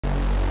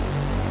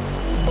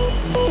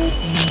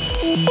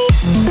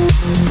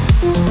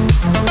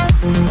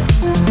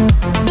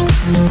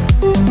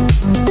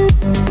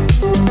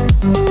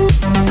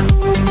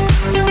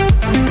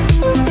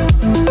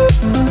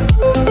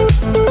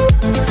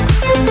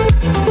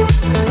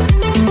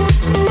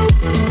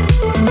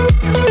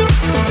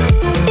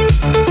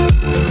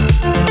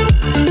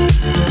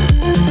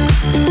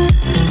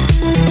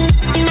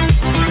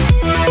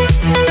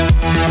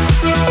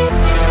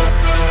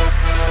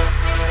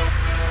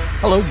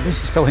Hello,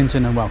 this is Phil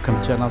Hinton and welcome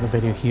to another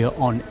video here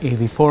on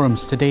AV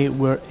Forums. Today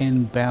we're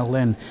in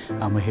Berlin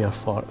and we're here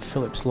for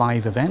Philips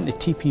live event, the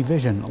TP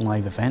Vision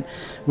live event.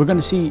 We're going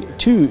to see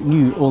two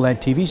new OLED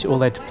TVs,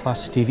 OLED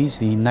Plus TVs,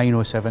 the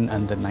 907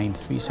 and the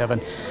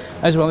 937,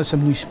 as well as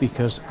some new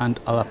speakers and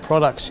other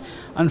products.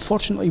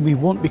 Unfortunately, we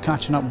won't be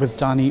catching up with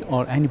Danny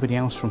or anybody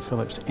else from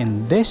Philips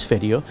in this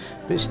video,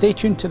 but stay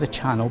tuned to the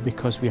channel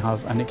because we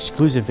have an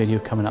exclusive video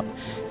coming up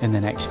in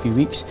the next few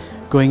weeks,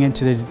 going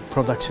into the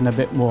products in a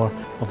bit more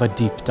of a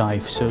deep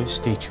dive, so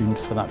stay tuned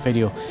for that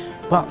video.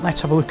 But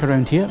let's have a look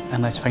around here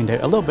and let's find out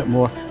a little bit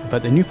more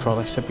about the new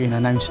products that have been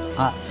announced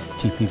at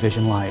TP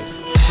Vision Live.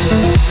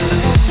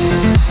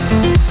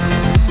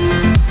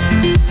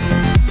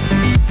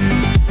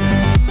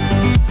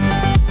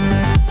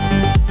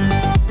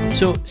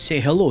 So say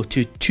hello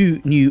to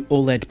two new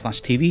OLED Plus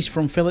TVs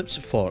from Philips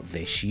for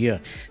this year.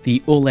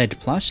 The OLED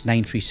Plus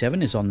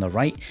 937 is on the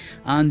right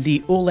and the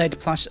OLED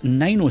Plus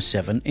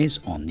 907 is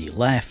on the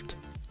left.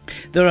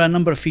 There are a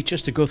number of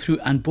features to go through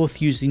and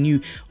both use the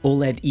new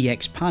OLED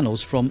EX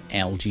panels from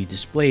LG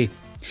Display.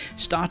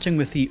 Starting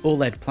with the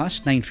OLED Plus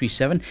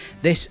 937,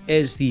 this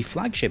is the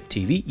flagship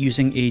TV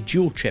using a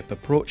dual chip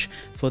approach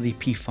for the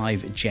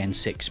P5 Gen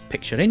 6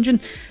 picture engine,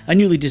 a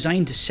newly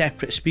designed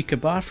separate speaker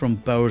bar from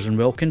Bowers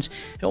Wilkins.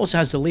 It also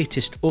has the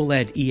latest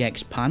OLED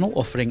EX panel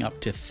offering up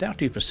to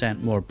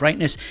 30% more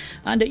brightness,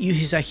 and it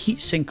uses a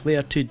heatsink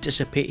layer to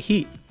dissipate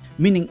heat,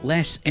 meaning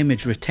less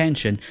image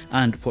retention,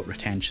 and what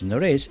retention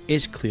there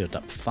is cleared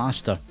up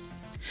faster.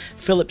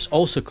 Philips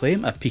also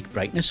claim a peak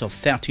brightness of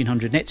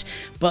 1300 nits,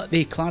 but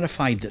they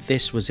clarified that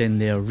this was in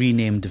their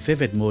renamed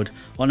Vivid mode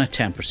on a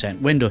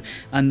 10% window,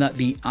 and that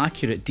the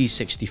accurate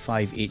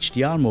D65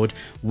 HDR mode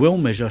will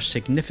measure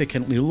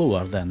significantly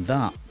lower than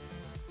that.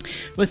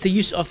 With the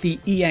use of the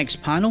EX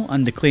panel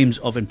and the claims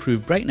of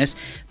improved brightness,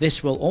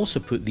 this will also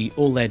put the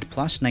OLED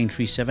Plus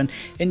 937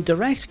 in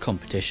direct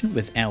competition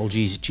with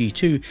LG's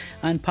G2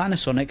 and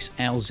Panasonic's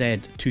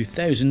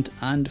LZ2000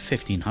 and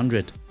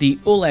 1500. The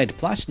OLED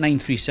Plus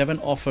 937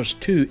 offers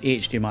two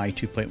HDMI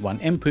 2.1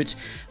 inputs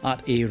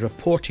at a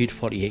reported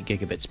 48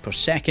 gigabits per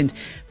second,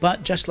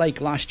 but just like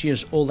last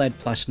year's OLED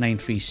Plus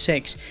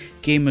 936,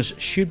 gamers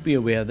should be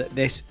aware that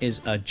this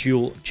is a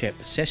dual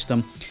chip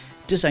system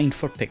designed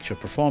for picture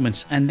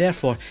performance, and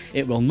therefore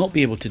it will not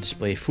be able to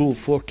display full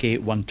 4K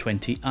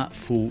 120 at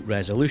full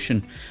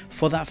resolution.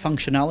 For that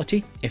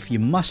functionality, if you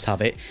must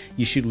have it,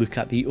 you should look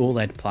at the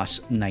OLED Plus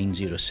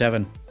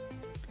 907.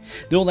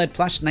 The OLED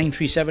Plus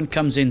 937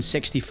 comes in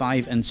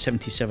 65 and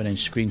 77 inch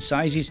screen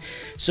sizes,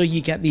 so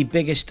you get the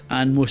biggest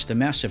and most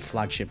immersive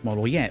flagship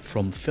model yet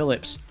from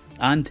Philips.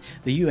 And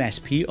the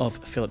USP of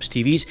Philips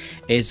TVs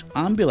is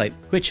Ambilight,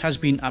 which has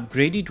been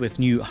upgraded with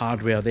new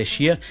hardware this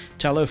year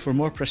to allow for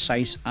more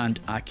precise and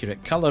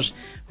accurate colours,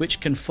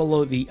 which can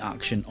follow the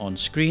action on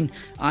screen,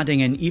 adding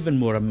in even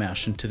more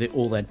immersion to the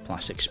OLED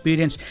Plus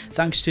experience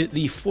thanks to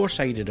the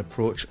four-sided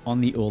approach on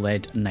the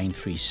OLED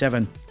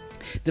 937.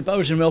 The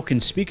Bowers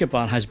Wilkins speaker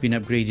bar has been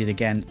upgraded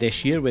again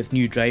this year with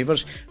new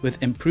drivers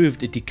with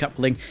improved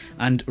decoupling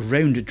and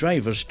round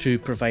drivers to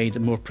provide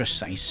more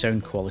precise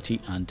sound quality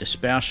and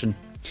dispersion.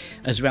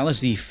 As well as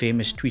the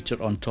famous tweeter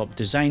on top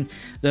design,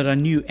 there are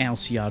new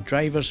LCR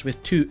drivers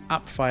with two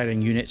up-firing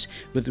units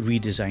with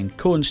redesigned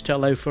cones to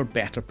allow for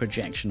better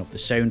projection of the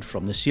sound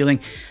from the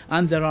ceiling,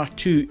 and there are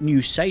two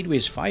new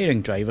sideways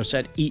firing drivers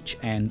at each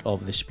end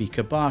of the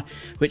speaker bar,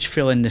 which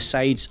fill in the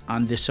sides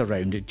and the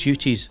surround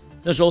duties.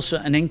 There's also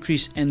an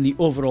increase in the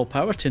overall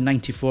power to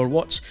 94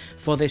 watts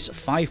for this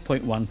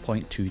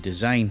 5.1.2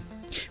 design.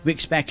 We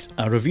expect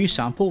a review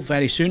sample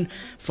very soon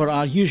for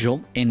our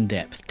usual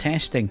in-depth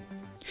testing.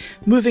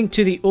 Moving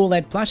to the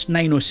OLED Plus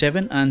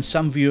 907, and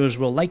some viewers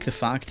will like the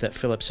fact that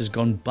Philips has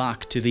gone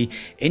back to the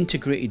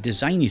integrated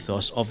design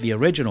ethos of the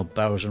original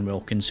Bowers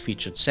Wilkins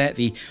featured set,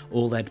 the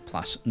OLED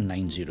Plus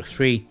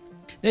 903.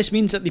 This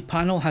means that the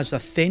panel has a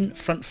thin,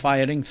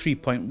 front-firing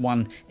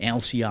 3.1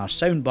 LCR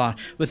soundbar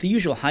with the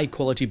usual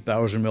high-quality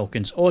Bowers &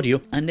 Wilkins audio,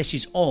 and this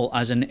is all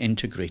as an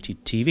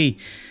integrated TV.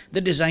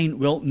 The design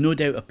will no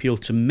doubt appeal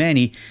to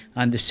many,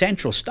 and the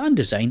central stand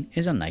design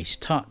is a nice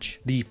touch.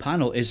 The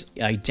panel is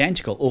the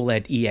identical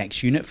OLED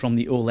EX unit from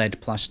the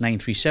OLED Plus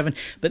 937,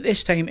 but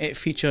this time it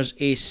features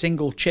a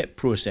single chip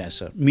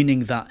processor,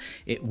 meaning that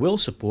it will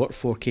support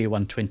 4K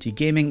 120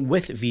 gaming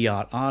with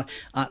VRR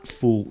at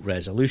full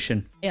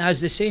resolution. It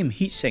has the same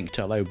heatsink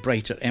to allow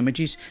brighter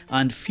images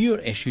and fewer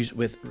issues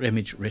with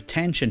image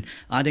retention,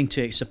 adding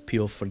to its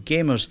appeal for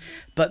gamers,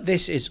 but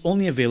this is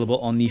only available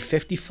on the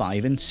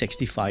 55 and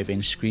 65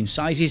 inch screen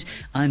sizes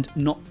and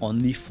not on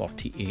the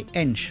 48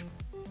 inch.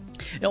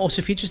 It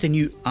also features the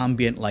new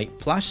Ambient Light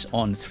Plus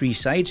on 3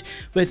 sides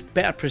with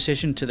better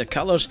precision to the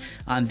colours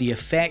and the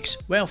effects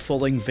while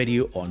following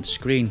video on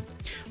screen.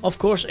 Of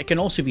course, it can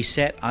also be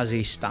set as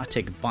a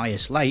static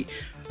bias light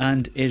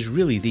and is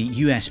really the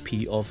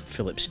USP of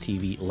Philips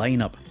TV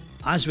lineup.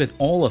 As with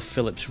all of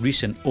Philips'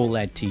 recent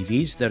OLED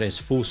TVs, there is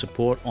full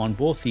support on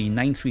both the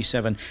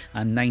 937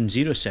 and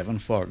 907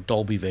 for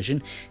Dolby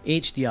Vision,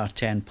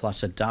 HDR10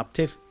 Plus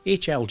Adaptive,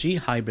 HLG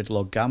Hybrid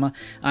Log Gamma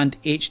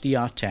and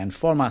HDR10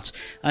 formats,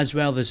 as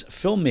well as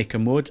Filmmaker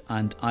Mode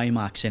and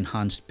IMAX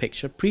Enhanced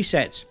Picture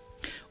presets.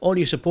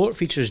 Audio support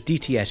features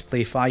DTS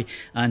Play-Fi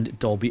and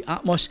Dolby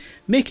Atmos,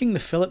 making the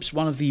Philips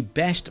one of the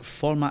best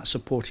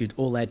format-supported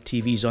OLED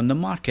TVs on the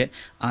market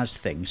as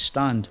things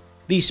stand.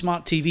 The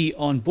smart TV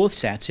on both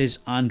sets is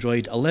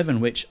Android 11,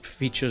 which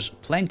features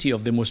plenty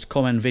of the most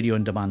common video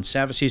on demand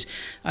services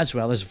as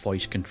well as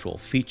voice control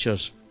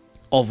features.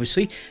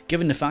 Obviously,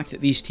 given the fact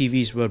that these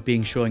TVs were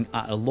being shown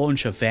at a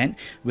launch event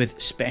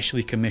with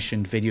specially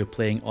commissioned video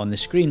playing on the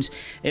screens,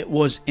 it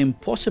was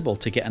impossible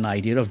to get an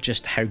idea of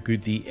just how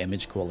good the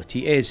image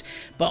quality is.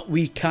 But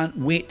we can't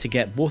wait to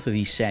get both of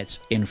these sets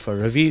in for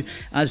review,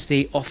 as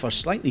they offer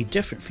slightly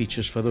different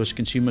features for those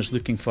consumers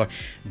looking for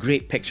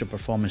great picture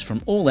performance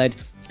from OLED,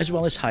 as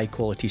well as high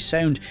quality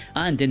sound,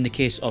 and in the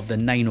case of the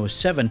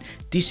 907,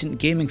 decent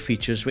gaming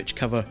features which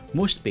cover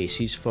most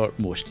bases for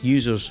most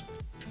users.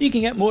 You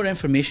can get more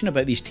information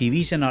about these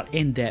TVs in our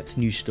in-depth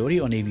news story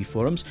on AV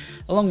Forums,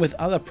 along with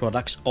other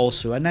products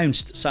also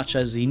announced, such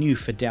as the new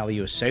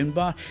Fidelio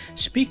soundbar,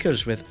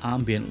 speakers with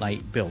ambient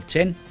light built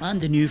in,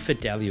 and the new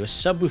Fidelio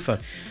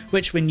subwoofer,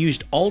 which when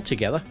used all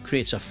together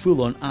creates a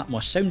full-on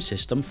Atmos sound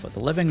system for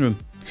the living room.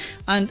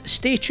 And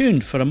stay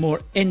tuned for a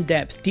more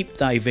in-depth deep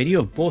dive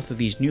video of both of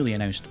these newly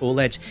announced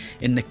OLEDs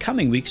in the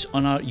coming weeks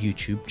on our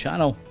YouTube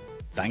channel.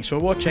 Thanks for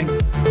watching.